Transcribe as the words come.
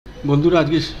বন্ধুরা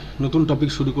আজকে নতুন টপিক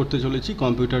শুরু করতে চলেছি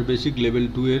কম্পিউটার বেসিক লেভেল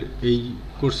 2 এর এই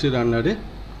কোর্সের আন্ডারে।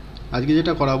 আজকে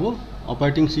যেটা করাবো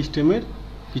অপারেটিং সিস্টেমের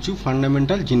কিছু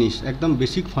ফান্ডামেন্টাল জিনিস, একদম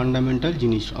বেসিক ফান্ডামেন্টাল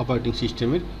জিনিস অপারেটিং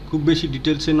সিস্টেমের। খুব বেশি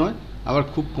ডিটেলসে নয়, আবার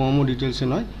খুব কমও ডিটেলসে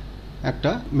নয়,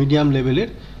 একটা মিডিয়াম লেভেলের,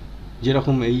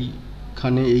 যেরকম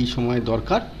এইখানে এই সময়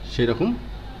দরকার সেরকম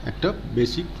একটা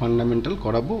বেসিক ফান্ডামেন্টাল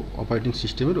করাবো অপারেটিং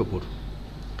সিস্টেমের ওপর।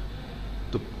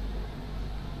 তো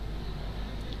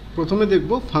প্রথমে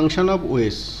দেখব function of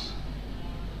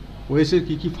ওএসের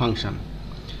key key function.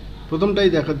 প্রথমটাই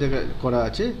করা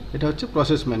আছে, এটা হচ্ছে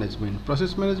প্রসেস ম্যানেজমেন্ট।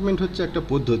 প্রসেস ম্যানেজমেন্ট হচ্ছে একটা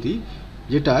পদ্ধতি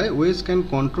যেটায় OS can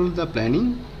control the planning,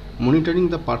 monitoring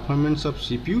the performance of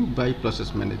CPU by process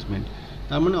management.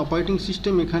 তার মানে অপারেটিং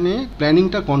সিস্টেম এখানে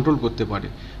প্ল্যানিংটা কন্ট্রোল করতে পারে,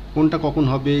 কোনটা কখন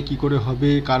হবে, কি করে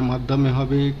হবে, কার মাধ্যমে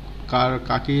হবে,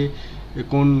 কাকে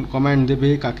কোন কমান্ড দেবে,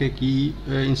 কাকে কি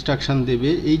ইনস্ট্রাকশান দেবে,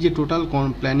 এই যে টোটাল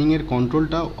প্ল্যানিংয়ের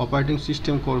কন্ট্রোলটা অপারেটিং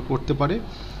সিস্টেম করতে পারে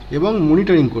এবং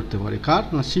মনিটরিং করতে পারে। কার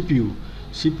না,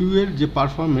 সিপিইউ এর যে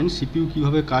পারফরমেন্স, সিপিইউ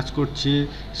কীভাবে কাজ করছে,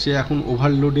 সে এখন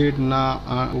ওভারলোডেড না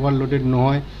ওভারলোডেড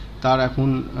নয়, তার এখন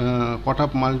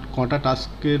কটা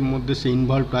টাস্কের মধ্যে সে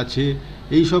ইনভলভড আছে,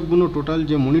 এই সবগুলো টোটাল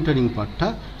যে মনিটরিং পার্টটা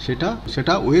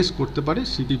সেটা ওএস করতে পারে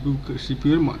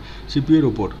সিপিইউ এর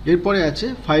ওপর। এরপরে আছে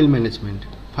ফাইল ম্যানেজমেন্ট।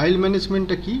 ফাইল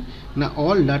ম্যানেজমেন্টটা কি না,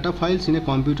 all data files in a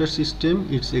computer system,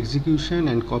 it's execution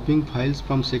and কপিং files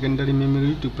from secondary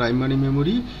memory two primary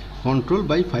memory control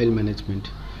by file management.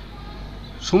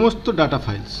 সমস্ত ডাটা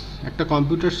ফাইলস, একটা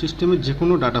কম্পিউটার সিস্টেমের যে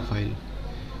কোনো ডাটা ফাইল,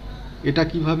 এটা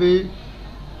কিভাবে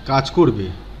কাজ করবে,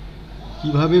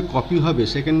 কিভাবে কপি হবে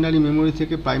সেকেন্ডারি মেমোরি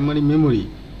থেকে প্রাইমারি মেমোরি,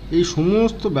 এই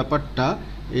সমস্ত ব্যাপারটা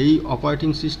এই অপারেটিং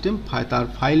সিস্টেম তার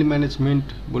ফাইল ম্যানেজমেন্ট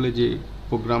বলে যে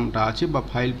প্রোগ্রামটা আছে বা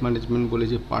ফাইল ম্যানেজমেন্ট বলে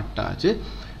যে পার্টটা আছে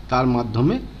তার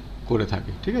মাধ্যমে করে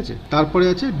থাকে। ঠিক আছে, তারপরে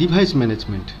আছে ডিভাইস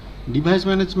ম্যানেজমেন্ট। ডিভাইস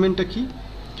ম্যানেজমেন্টটা কি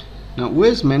না,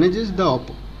 OS manages the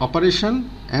operation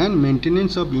and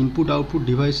maintenance of input output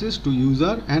devices two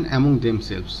user and among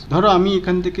themselves. ধরো আমি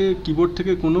এখান থেকে কিবোর্ড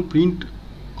থেকে কোনো প্রিন্ট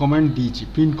কমান্ড দিয়েছি,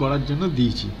 প্রিন্ট করার জন্য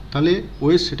দিয়েছি, তাহলে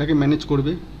ওএস সেটাকে ম্যানেজ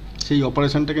করবে, সেই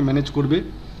অপারেশনটাকে ম্যানেজ করবে।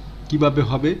 কিভাবে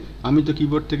হবে, আমি তো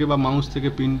কিবোর্ড থেকে বা মাউস থেকে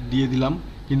প্রিন্ট দিয়ে দিলাম,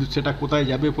 কিন্তু সেটা কোথায়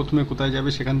যাবে, প্রথমে কোথায় যাবে,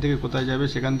 সেখান থেকে কোথায় যাবে,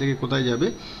 সেখান থেকে কোথায় যাবে,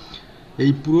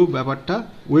 এই পুরো ব্যাপারটা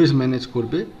ওএস ম্যানেজ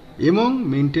করবে। এবং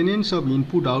maintenance of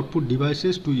input output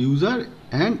devices two user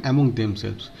and among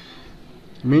themselves.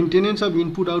 Maintenance of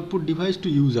input output device two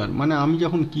user মানে আমি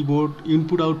যখন কিবোর্ড,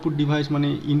 ইনপুট আউটপুট ডিভাইস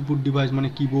মানে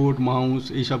কিবোর্ড, মাউস,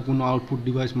 এইসবগুলো, আউটপুট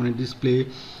ডিভাইস মানে ডিসপ্লে,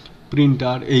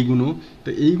 প্রিন্টার, তো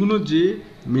এইগুলো যে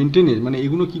মেনটেনেন্স মানে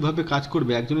এগুলো কিভাবে কাজ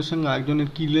করবে, একজনের সঙ্গে আরেকজনের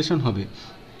কী রিলেশন হবে।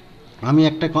 আমি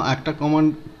একটা কমান্ড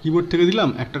কিবোর্ড থেকে দিলাম,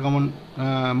 একটা কমান্ড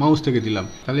মাউস থেকে দিলাম,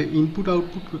 তাহলে ইনপুট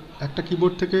আউটপুট একটা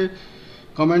কিবোর্ড থেকে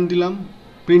কমান্ড দিলাম,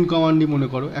 প্রিন্ট কমান্ডই মনে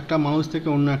করো, একটা মাউস থেকে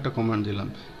অন্য একটা কমান্ড দিলাম,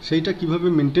 সেইটা কিভাবে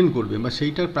মেনটেন করবে বা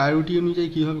সেইটার প্রায়োরিটি অনুযায়ী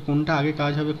কীভাবে কোনটা আগে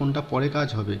কাজ হবে কোনটা পরে কাজ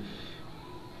হবে,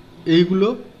 এইগুলো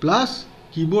প্লাস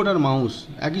কিবোর্ড আর মাউস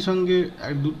একই সঙ্গে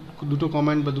দুটো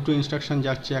কমান্ড বা দুটো ইনস্ট্রাকশান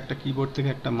যাচ্ছে একটা কিবোর্ড থেকে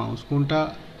একটা মাউস, কোনটা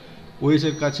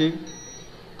ওএসের কাছে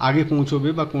আগে পৌঁছবে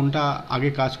বা কোনটা আগে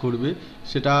কাজ করবে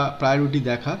সেটা প্রায়োরিটি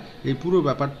দেখা, এই পুরো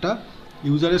ব্যাপারটা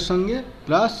ইউজারের সঙ্গে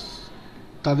প্লাস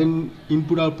তাদের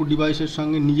ইনপুট আউটপুট ডিভাইসের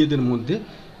সঙ্গে নিজেদের মধ্যে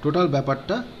টোটাল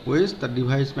ব্যাপারটা ওএস তার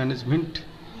ডিভাইস ম্যানেজমেন্ট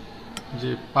যে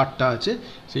পার্টটা আছে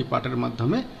সেই পার্টের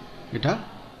মাধ্যমে এটা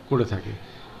করে থাকে।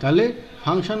 তাহলে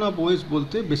ফাংশন অফ ওএস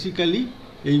বলতে বেসিক্যালি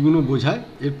এইগুলো বোঝায়।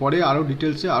 এরপরে আরও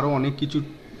ডিটেলসে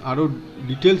আরও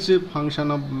ডিটেলসে ফাংশন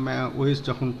অফ ওএস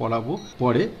যখন পড়াবো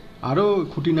পরে আরও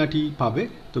খুঁটিনাটি পাবে।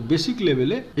 তো বেসিক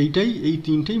লেভেলে এই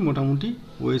তিনটেই মোটামুটি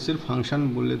ওএসের ফাংশন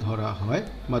বলে ধরা হয়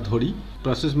বা ধরি,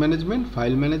 process management,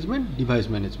 file management, device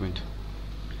management.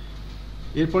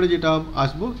 এরপরে যেটা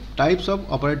আসবো টাইপস অফ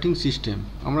অপারেটিং সিস্টেম।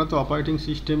 আমরা তো অপারেটিং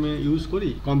সিস্টেমে ইউজ করি,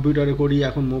 কম্পিউটারে করি,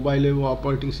 এখন মোবাইলেও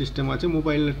অপারেটিং সিস্টেম আছে,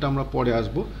 মোবাইলেরটা আমরা পরে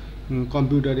আসবো।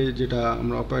 কম্পিউটারে যেটা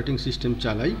আমরা অপারেটিং সিস্টেম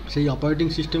চালাই সেই অপারেটিং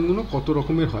সিস্টেমগুলো কত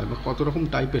রকমের হয় বা কত রকম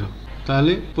টাইপের হয়।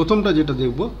 তাহলে প্রথমটা যেটা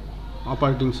দেখব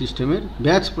অপারেটিং সিস্টেমের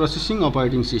ব্যাচ প্রসেসিং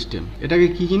অপারেটিং সিস্টেম। এটাকে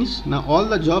কী জিনিস না, all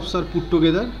the jobs R put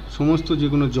together, সমস্ত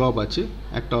যেগুলো জব আছে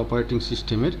একটা অপারেটিং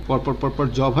সিস্টেমের পরপর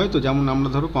জব হয়। তো যেমন আমরা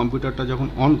ধরো কম্পিউটারটা যখন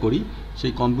অন করি,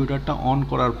 সেই কম্পিউটারটা অন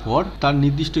করার পর তার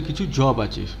নির্দিষ্ট কিছু জব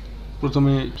আছে।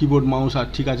 প্রথমে কিবোর্ড মাউস আর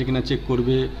ঠিক আছে কিনা চেক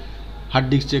করবে, হার্ড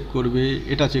ডিস্ক চেক করবে,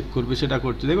 এটা চেক করবে, সেটা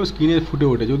করছে, দেখো স্ক্রিনে ফুটে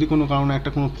ওঠে যদি কোনো কারণে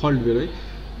কোনো ফল্ট বেরোয়,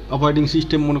 অপারেটিং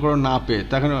সিস্টেম মনে করো না পেয়ে,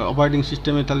 তখন অপারেটিং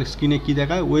সিস্টেমে তাহলে স্ক্রিনে কী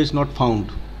দেখায়, OS not found,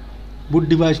 boot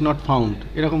device not found,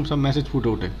 এরকম সব মেসেজ ফুটে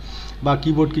ওঠে। বা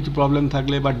কিবোর্ড কিছু প্রবলেম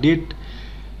থাকলে বা ডেট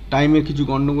টাইমের কিছু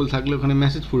গণ্ডগোল থাকলে ওখানে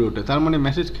মেসেজ ফুটে ওঠে। তার মানে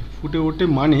মেসেজ ফুটে ওঠে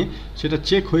মানে সেটা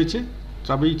চেক হয়েছে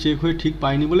তবেই চেক হয়ে ঠিক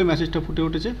পাইনি বলে মেসেজটা ফুটে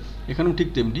উঠেছে। এখানেও ঠিক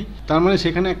তেমনি, তার মানে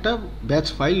সেখানে একটা ব্যাচ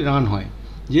ফাইল রান হয়,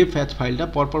 যে ব্যাচ ফাইলটা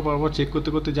পরপর চেক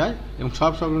করতে যায় এবং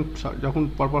সব যখন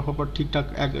পরপর ঠিকঠাক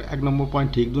এক নম্বর পয়েন্ট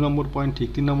ঠিক, 2 নম্বর পয়েন্ট ঠিক,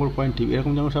 3 নম্বর পয়েন্ট ঠিক,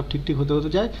 এরকম যখন সব ঠিক হতে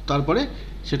যায়, তারপরে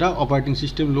সেটা অপারেটিং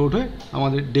সিস্টেম লোড হয়ে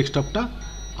আমাদের ডেস্কটপটা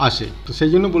আসে। তো সেই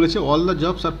জন্য বলেছে all the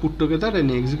jobs R put together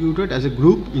and executed as a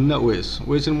group in the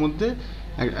ওএসের মধ্যে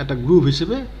একটা গ্রুপ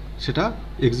হিসেবে সেটা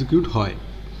এক্সিকিউট হয়।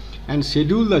 And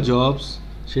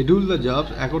schedule the jobs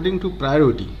according to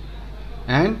priority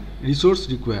and resource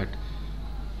required।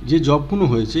 যে জবগুলো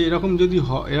হয়েছে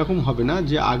এরকম হবে না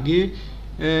যে আগে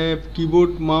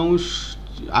কিবোর্ড মাউস,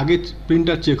 আগে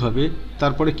প্রিন্টার চেক হবে,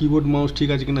 তারপরে কিবোর্ড মাউস ঠিক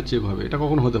আছে কিনা চেক হবে, এটা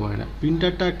কখনো হতে পারে না।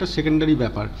 প্রিন্টারটা একটা সেকেন্ডারি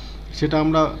ব্যাপার, সেটা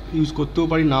আমরা ইউজ করতেও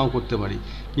পারি, নাও করতে পারি,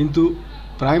 কিন্তু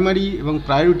প্রাইমারি এবং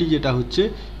প্রায়োরিটি যেটা হচ্ছে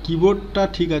কিবোর্ডটা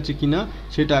ঠিক আছে কিনা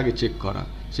সেটা আগে চেক করা।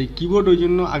 সেই কিবোর্ড ওই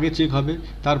জন্য আগে চেক হবে,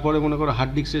 তারপরে মনে করো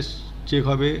হার্ড ডিস্কের চেক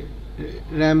হবে,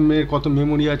 র্যামের কত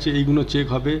মেমোরি আছে এইগুলো চেক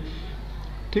হবে,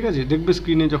 ঠিক আছে, দেখবে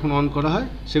স্ক্রিনে যখন অন করা হয়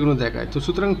সেগুলো দেখায়। তো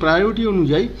সুতরাং প্রায়োরিটি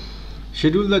অনুযায়ী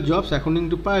schedule the jobs according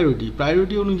to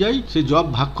priority অনুযায়ী সেই জব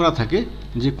ভাগ করা থাকে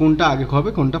যে কোনটা আগে হবে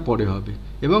কোনটা পরে হবে,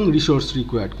 এবং রিসোর্স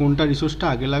রিকোয়ার্ড, কোনটা রিসোর্সটা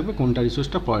আগে লাগবে কোনটা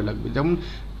রিসোর্সটা পরে লাগবে। যেমন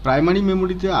প্রাইমারি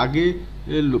মেমোরিতে আগে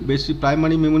বেশি,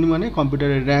 প্রাইমারি মেমোরি মানে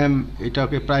কম্পিউটারের র্যাম,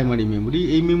 এটাকে প্রাইমারি মেমোরি,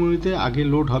 এই মেমোরিতে আগে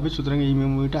লোড হবে, সুতরাং এই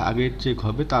মেমোরিটা আগে চেক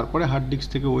হবে, তারপরে হার্ড ডিস্ক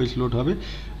থেকে ওএস লোড হবে,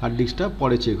 হার্ড ডিস্কটা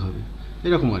পরে চেক হবে,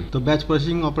 এরকম আর। তো ব্যাচ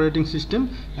প্রসেসিং অপারেটিং সিস্টেম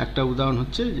একটা উদাহরণ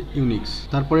হচ্ছে ইউনিক্স।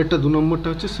 তারপরে একটা 2 নম্বরটা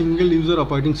হচ্ছে single user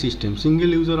operating system.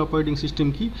 Single user operating system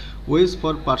কি? OS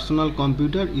for personal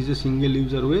computer is a single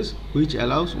user OS which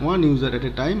allows one user at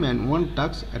a time and one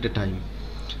task at a time.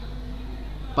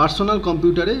 Personal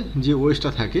কম্পিউটারে যে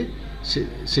ওএসটা থাকে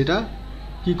সেটা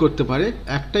কি করতে পারে,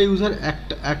 একটা user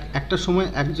একটা সময়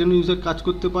একজন ইউজার কাজ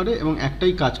করতে পারে এবং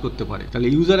একটাই কাজ করতে পারে। তাহলে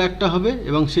ইউজার একটা হবে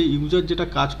এবং সেই ইউজার যেটা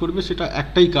কাজ করবে সেটা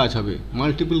একটাই কাজ হবে,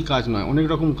 মাল্টিপল কাজ নয়, অনেক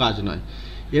রকম কাজ নয়।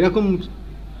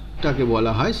 এরকমটাকে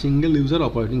বলা হয় single user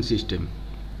operating system.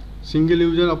 Single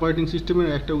user operating সিস্টেমের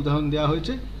একটা উদাহরণ দেওয়া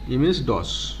হয়েছে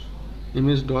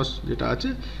MS DOS যেটা আছে,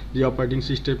 যে অপারেটিং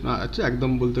সিস্টেম আছে,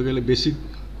 একদম বলতে গেলে বেসিক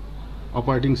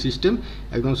অপারেটিং সিস্টেম,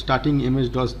 একদম স্টার্টিং MS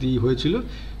DOS দিয়ে হয়েছিল,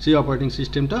 সেই অপারেটিং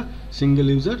সিস্টেমটা single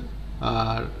user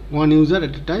R one user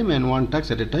at a time and one task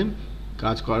at a time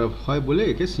কাজ করা হয় বলে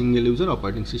একে সিঙ্গেল ইউজার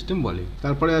অপারেটিং সিস্টেম বলে।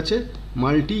 তারপরে আছে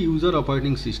multi user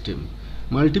operating system.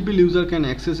 Multiple user can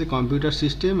access a computer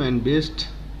system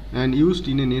and used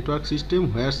in a network system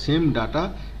where same data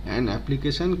and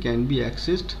application can be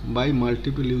accessed by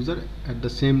multiple user at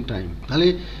the same time। তাহলে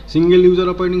single user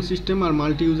operating system আর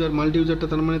multi ইউজারটা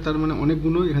তার মানে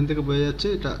অনেকগুলো, এখান থেকে বোঝা যাচ্ছে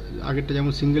এটা আগেরটা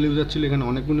যেমন সিঙ্গেল ইউজার ছিল, এখানে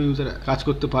অনেকগুলো ইউজার কাজ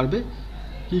করতে পারবে।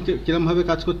 কিরমভাবে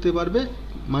কাজ করতে পারবে?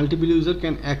 Multiple user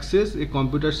can access a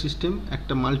computer system,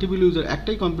 একটা মাল্টিপল ইউজার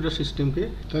একটাই কম্পিউটার সিস্টেমকে,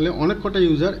 তাহলে অনেক কটা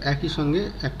ইউজার একই সঙ্গে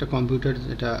একটা কম্পিউটার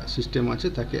যেটা সিস্টেম আছে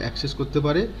তাকে অ্যাক্সেস করতে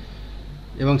পারে।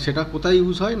 এবং সেটা কোথায়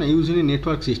ইউজ হয় না, ইউজ ইন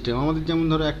নেটওয়ার্ক সিস্টেম। আমাদের যেমন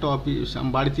ধরো একটা অফিস,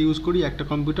 বাড়িতে ইউজ করি একটা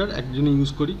কম্পিউটার, একজনে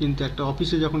ইউজ করি, কিন্তু একটা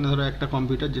অফিসে যখন ধরো একটা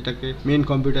কম্পিউটার, যেটাকে মেন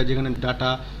কম্পিউটার, যেখানে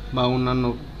ডাটা বা অন্যান্য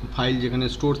ফাইল যেখানে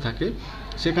স্টোর থাকে,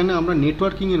 সেখানে আমরা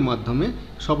নেটওয়ার্কিংয়ের মাধ্যমে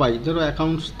সবাই ধরো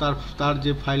অ্যাকাউন্টস, তার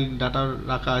যে ফাইল ডাটা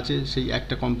রাখা আছে সেই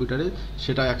একটা কম্পিউটারে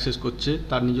সেটা অ্যাক্সেস করছে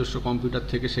তার নিজস্ব কম্পিউটার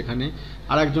থেকে, সেখানে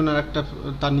আরেকজন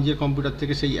তার নিজের কম্পিউটার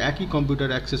থেকে সেই একই কম্পিউটার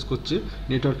অ্যাক্সেস করছে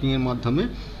নেটওয়ার্কিংয়ের মাধ্যমে।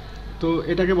 তো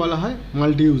এটাকে বলা হয়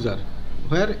multi user,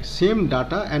 where same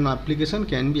data and application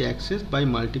can be accessed by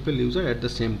multiple user at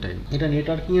the same time. এটা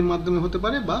নেটওয়ার্কিংয়ের মাধ্যমে হতে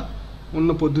পারে বা অন্য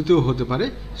পদ্ধতিও হতে পারে,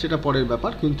 সেটা পরের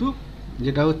ব্যাপার। কিন্তু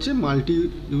যেটা হচ্ছে মাল্টি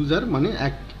ইউজার মানে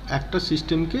একটা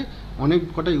সিস্টেমকে অনেক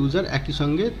কটা ইউজার একই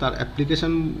সঙ্গে তার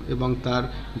অ্যাপ্লিকেশান এবং তার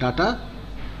ডাটা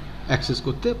অ্যাক্সেস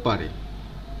করতে পারে।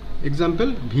 Example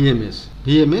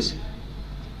VMS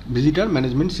visitor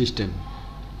management system.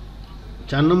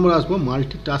 4 নম্বর আসবো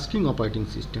মাল্টিটাস্কিং অপারেটিং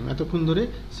সিস্টেম। এতক্ষণ ধরে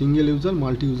সিঙ্গেল ইউজার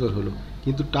মাল্টি ইউজার হলো,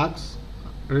 কিন্তু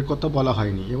টাস্কের কথা বলা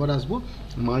হয়নি। এবার আসবো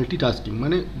মাল্টিটাস্কিং,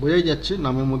 মানে বোঝাই যাচ্ছে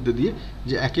নামের মধ্যে দিয়ে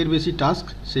যে একের বেশি টাস্ক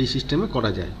সেই সিস্টেমে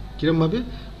করা যায়। কীরকমভাবে?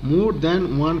 More than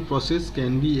one process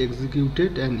can be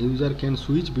executed and user can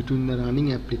switch between the running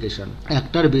application.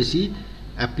 একটার বেশি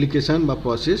অ্যাপ্লিকেশান বা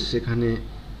প্রসেস সেখানে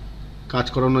কাজ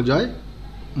করানো যায়,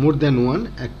 মোর দ্যান ওয়ান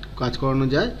কাজ করানো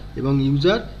যায়, এবং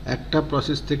ইউজার একটা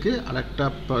প্রসেস থেকে আর একটা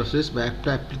প্রসেস বা একটা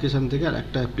অ্যাপ্লিকেশান থেকে আর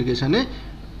একটা অ্যাপ্লিকেশানে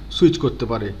সুইচ করতে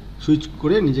পারে, সুইচ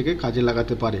করে নিজেকে কাজে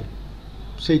লাগাতে পারে।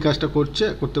 সেই কাজটা করতে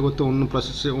করতে অন্য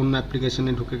প্রসেসে অন্য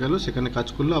অ্যাপ্লিকেশানে ঢুকে গেল, সেখানে কাজ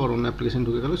করলো, আবার অন্য অ্যাপ্লিকেশানে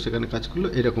ঢুকে গেল, সেখানে কাজ করলো,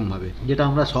 এরকমভাবে। যেটা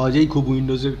আমরা সহজেই খুব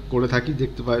উইন্ডোজে করে থাকি,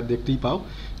 দেখতেই পাও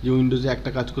যে উইন্ডোজে একটা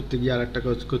কাজ করতে গিয়ে আর একটা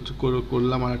কাজ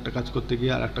করলাম, আর একটা কাজ করতে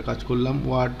গিয়ে আর একটা কাজ করলাম,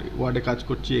 ওয়ার্ডে কাজ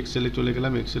করছি, এক্সেলে চলে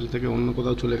গেলাম, এক্সেল থেকে অন্য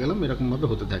কোথাও চলে গেলাম, এরকমভাবে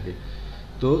হতে থাকে।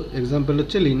 তো এক্সাম্পল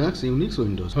হচ্ছে লিনাক্স, ইউনিক্স,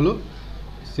 উইন্ডোজ হলো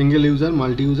সিঙ্গেল ইউজার,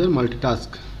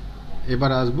 মাল্টিটাস্ক।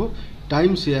 এবার আসবো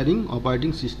time sharing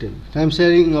operating system. Time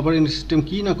sharing operating system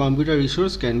কি না, computer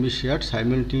resource can be shared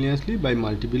simultaneously by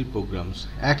multiple programs.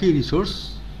 একই রিসোর্স,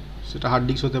 সেটা হার্ড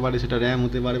ডিস্ক হতে পারে, সেটা র্যাম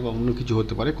হতে পারে, বা অন্য কিছু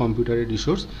হতে পারে, কম্পিউটারের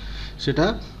রিসোর্স, সেটা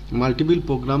মাল্টিপল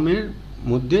প্রোগ্রামের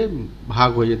মধ্যে ভাগ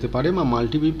হয়ে যেতে পারে, বা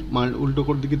উল্টো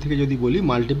দিক থেকে যদি বলি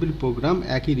মাল্টিপল প্রোগ্রাম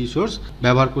একই রিসোর্স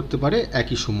ব্যবহার করতে পারে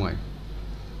একই সময়।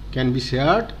 Can be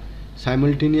shared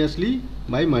simultaneously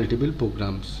by multiple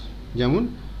programs, যেমন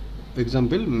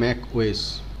এক্সাম্পল ম্যাক ওএস।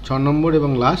 6 নম্বর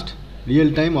এবং last, real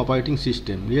time operating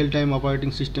system. Real time operating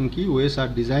system কি, OS R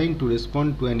design two respond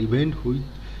to an event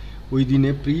within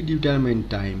a pre determined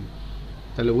time.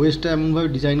 তাহলে ওএসটা এমনভাবে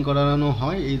design করানো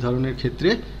হয় এই ধরনের ক্ষেত্রে,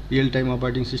 রিয়েল টাইম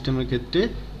অপারেটিং সিস্টেমের ক্ষেত্রে,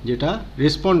 যেটা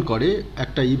রেসপন্ড করে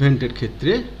একটা ইভেন্টের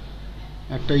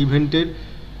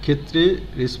ক্ষেত্রে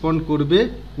রেসপন্ড করবে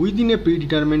within a pre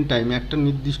determined time, একটা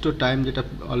নির্দিষ্ট টাইম যেটা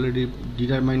অলরেডি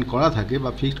ডিটারমাইন করা থাকে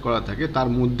বা ফিক্সড করা থাকে তার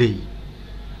মধ্যেই।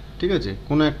 ঠিক আছে,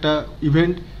 কোনো একটা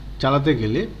ইভেন্ট চালাতে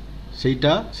গেলে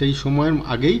সেই সময়ের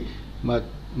আগেই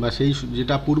বা সেই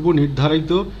যেটা পূর্ব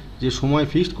নির্ধারিত যে সময়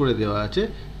ফিক্সড করে দেওয়া আছে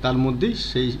তার মধ্যেই,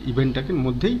 সেই ইভেন্টটাকে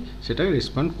মধ্যেই সেটা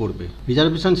রেসপন্ড করবে।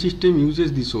 Reservation system uses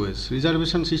this OS.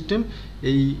 Reservation system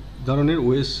এই ধরনের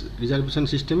ওএস, রিজার্ভেশন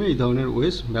সিস্টেমে এই ধরনের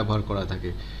ওএস ব্যবহার করা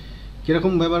থাকে।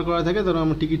 কীরকম ব্যবহার করা থাকে, ধরো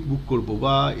আমরা টিকিট বুক করব,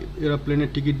 বা এরোপ্লেনের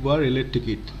টিকিট বা রেলের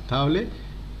টিকিট, তাহলে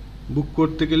বুক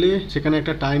করতে গেলে সেখানে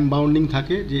একটা টাইম বাউন্ডিং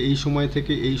থাকে যে এই সময়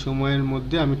থেকে এই সময়ের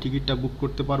মধ্যে আমি টিকিটটা বুক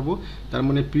করতে পারবো, তার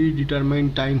মানে প্রি ডিটারমাইন্ড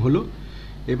টাইম হলো।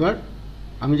 এবার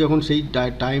আমি যখন সেই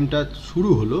টাইমটা শুরু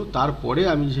হলো, তারপরে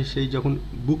আমি সেই যখন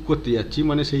বুক করতে যাচ্ছি,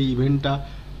 মানে সেই ইভেন্টটা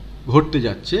ঘটতে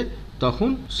যাচ্ছে, তখন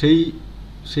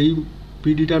সেই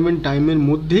প্রিডিটারমেন্ট টাইমের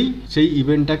মধ্যেই সেই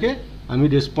ইভেন্টটাকে আমি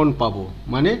রেসপন্ড পাবো,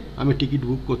 মানে আমি টিকিট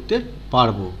বুক করতে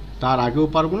পারবো, তার আগেও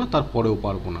পারবো না, তার পরেও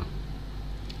পারবো না।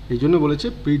 এই জন্য বলেছে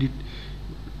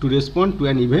two respond to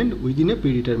an event within a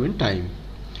প্রিডিটারমেন্ট time.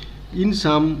 In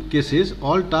some cases,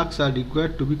 all tasks are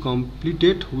required to be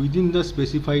completed within the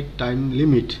specified time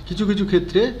limit. কিছু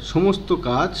ক্ষেত্রে সমস্ত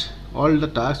কাজ, all the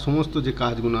tasks, সমস্ত যে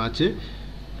কাজগুলো আছে,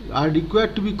 are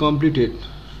required to be completed,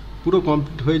 পুরো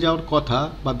complete হয়ে যাওয়ার কথা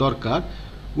বা দরকার,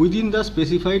 within the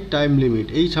specified time limit,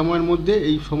 এই সময়ের মধ্যে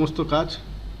এই সমস্ত কাজ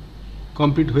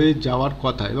কমপ্লিট হয়ে যাওয়ার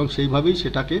কথা, এবং সেইভাবেই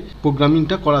সেটাকে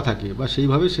প্রোগ্রামিংটা করা থাকে, বা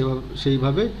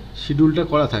সেইভাবে শিডিউলটা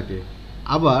করা থাকে।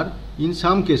 আবার in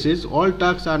some cases all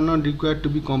task are not required to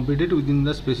be completed within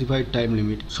the specified time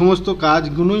limit, সমস্ত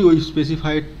কাজগুলোই ওই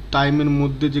স্পেসিফাইড টাইমের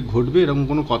মধ্যে যে ঘটবে এরকম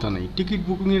কোনো কথা নেই। টিকিট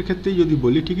বুকিংয়ের ক্ষেত্রেই যদি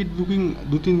বলি, টিকিট বুকিং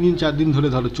 2-3 দিন 4 দিন ধরে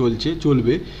ধরো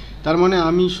চলবে, তার মানে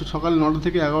আমি সকাল 9টা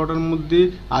থেকে 11টার মধ্যে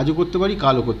আজও করতে পারি,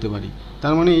 কালও করতে পারি।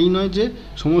 তার মানে এই নয় যে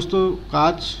সমস্ত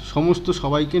কাজ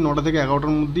সবাইকে 9টা থেকে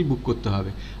 11টার মধ্যেই বুক করতে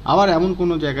হবে। আবার এমন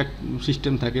কোনো জায়গার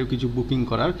সিস্টেম থাকে কিছু বুকিং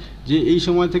করার, যে এই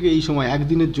সময় থেকে এই সময়,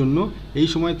 একদিনের জন্য এই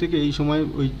সময় থেকে এই সময়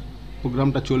ওই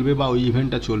প্রোগ্রামটা চলবে বা ওই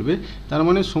ইভেন্টটা চলবে, তার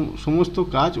মানে সমস্ত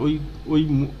কাজ ওই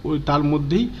তার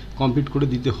মধ্যেই কমপ্লিট করে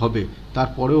দিতে হবে,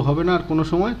 তারপরেও হবে না আর কোনো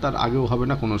সময়, তার আগেও হবে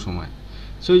না কোনো সময়।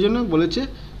 সেই জন্য বলেছে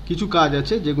কিছু কাজ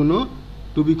আছে যেগুলো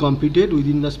two be completed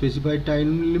within the specified time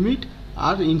limit,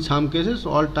 R in some cases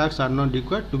all task are not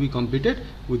required to be completed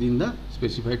within the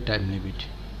specified time limit.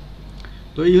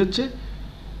 তো এই হচ্ছে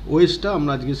ওএসটা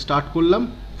আমরা আজকে স্টার্ট করলাম।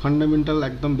 ফান্ডামেন্টাল,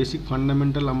 একদম বেসিক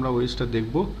ফান্ডামেন্টাল আমরা ওএসটা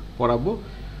দেখব, পড়াবো,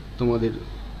 তোমাদের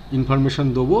ইনফরমেশান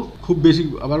দেবো। খুব বেশি,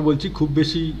 আবার বলছি, খুব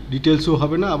বেশি ডিটেলসও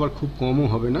হবে না, আবার খুব কমও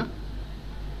হবে না।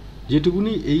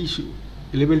 যেটুকুনি এই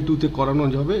লেভেল 2তে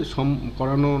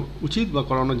করানো উচিত বা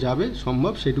করানো যাবে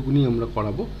সম্ভব, সেটুকুনি আমরা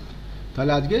করাবো।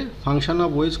 তাহলে আজকে ফাংশন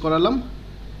অফ ওএস করালাম,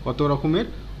 কত রকমের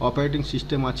অপারেটিং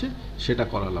সিস্টেম আছে সেটা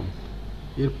করালাম।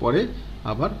 এরপরে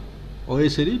আবার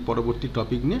ওএসেরই পরবর্তী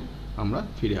টপিক নিয়ে আমরা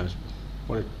ফিরে আসবো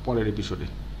পরের এপিসোডে।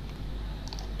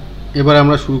 এবার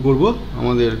আমরা শুরু করব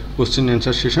আমাদের কোশ্চেন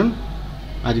অ্যান্সার সেশন।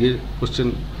 আজকের কোশ্চেন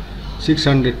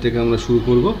 600 থেকে আমরা শুরু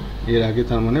করব, এর আগে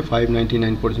তার মানে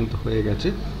 599 পর্যন্ত হয়ে গেছে।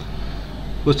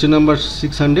 Question number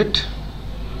 600,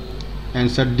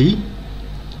 answer D.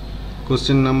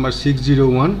 Question number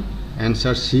 601,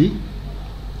 answer C.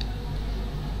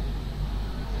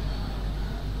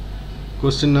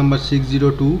 Question number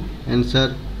 602, answer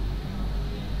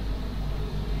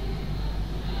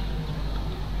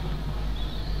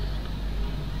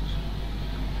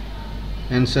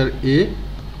A।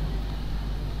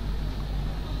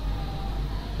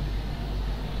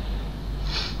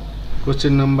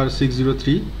 Question number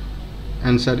 603,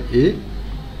 answer A.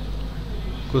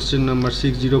 Question number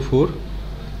 604,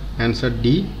 answer D.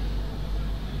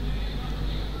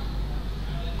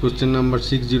 Question number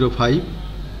 605,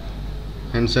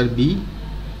 answer B.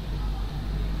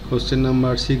 Question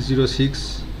number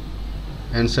 606,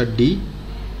 answer D.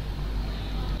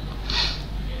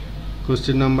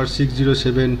 Question number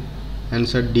 607,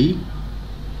 answer D.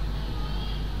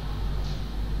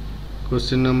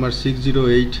 Question number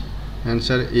 608,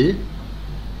 answer A.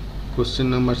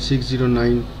 Question number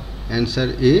 609,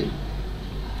 answer A.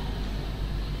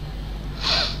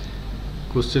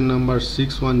 Question number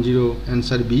 610,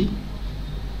 answer B.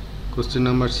 Question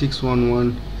number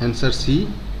 611, answer C.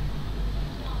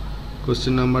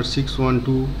 Question number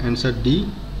 612, answer D.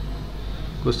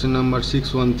 Question number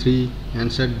 613,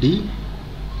 answer D.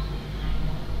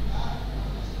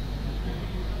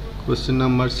 Question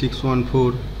number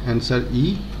 614, answer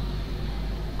E.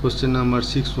 Question number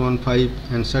 615,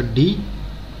 answer D.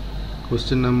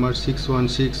 Question number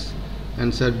 616,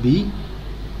 answer B.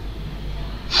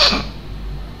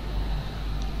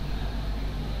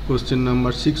 Question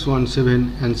number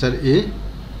 617, answer A.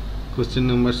 Question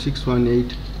number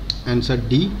 618, answer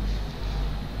D.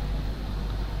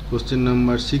 Question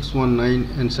number 619,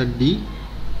 answer D.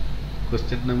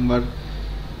 Question number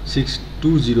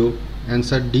 620,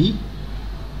 answer D.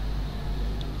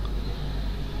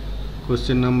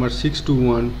 Question number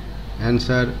 621,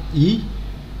 answer E.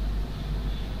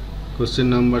 Question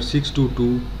number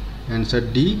 622, answer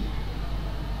D.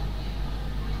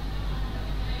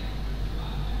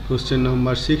 Question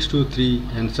number 623,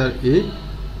 answer A.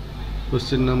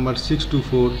 Question number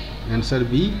 624, answer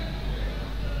B.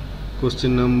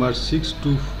 Question number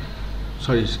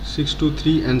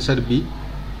 623, answer B.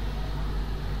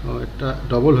 এটা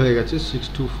double হয়ে গেছে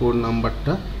 624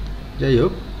 নাম্বারটা, যাই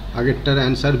হোক আগেরটার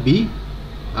answer B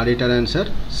আর এটার answer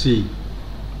C.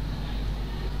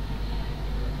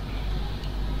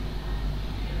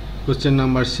 Question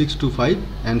number 625,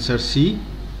 answer C.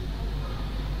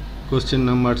 Question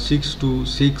number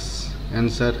 626,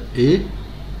 answer এ।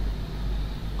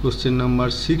 Question number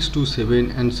 627,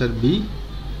 answer B.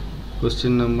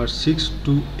 Question number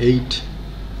 628,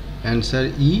 answer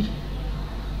ই।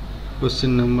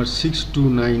 Question number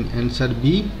 629, answer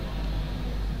B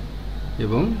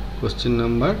এবং question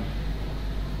number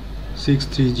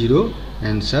 630,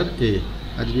 answer এ।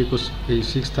 আজকে এই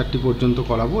 6:30 পর্যন্ত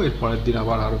করাবো, এর পরের দিন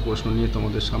আবার আরও প্রশ্ন নিয়ে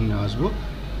তোমাদের সামনে আসবো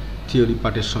থিওরি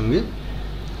পার্টের সঙ্গে।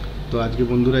 তো আজকে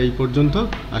বন্ধুরা এই পর্যন্ত।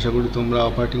 আশা করি তোমরা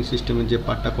অপারেটিং সিস্টেমের যে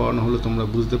পার্টটা করানো হলো তোমরা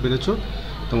বুঝতে পেরেছো,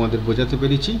 তোমাদের বোঝাতে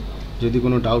পেরেছি। যদি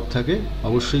কোনো ডাউট থাকে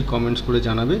অবশ্যই কমেন্টস করে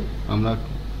জানাবে, আমরা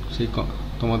সেই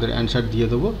তোমাদের অ্যান্সার দিয়ে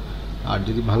দেবো। আর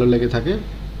যদি ভালো লেগে থাকে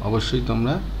অবশ্যই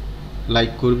তোমরা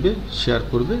লাইক করবে, শেয়ার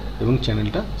করবে এবং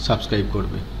চ্যানেলটা সাবস্ক্রাইব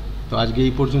করবে। তো আজকে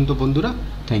এই পর্যন্ত বন্ধুরা,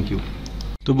 থ্যাংক ইউ।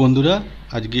 তো বন্ধুরা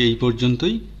আজকে এই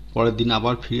পর্যন্তই, পরের দিন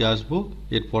আবার ফিরে আসবো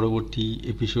এর পরবর্তী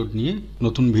এপিসোড নিয়ে,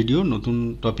 নতুন ভিডিও নতুন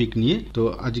টপিক নিয়ে। তো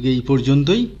আজকে এই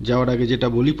পর্যন্তই। যাওয়ার আগে যেটা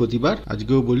বলি প্রতিবার,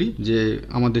 আজকেও বলি যে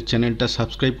আমাদের চ্যানেলটা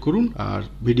সাবস্ক্রাইব করুন, আর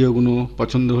ভিডিওগুলো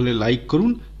পছন্দ হলে লাইক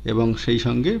করুন এবং সেই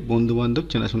সঙ্গে বন্ধুবান্ধব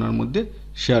চেনাশোনার মধ্যে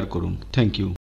শেয়ার করুন। Thank you.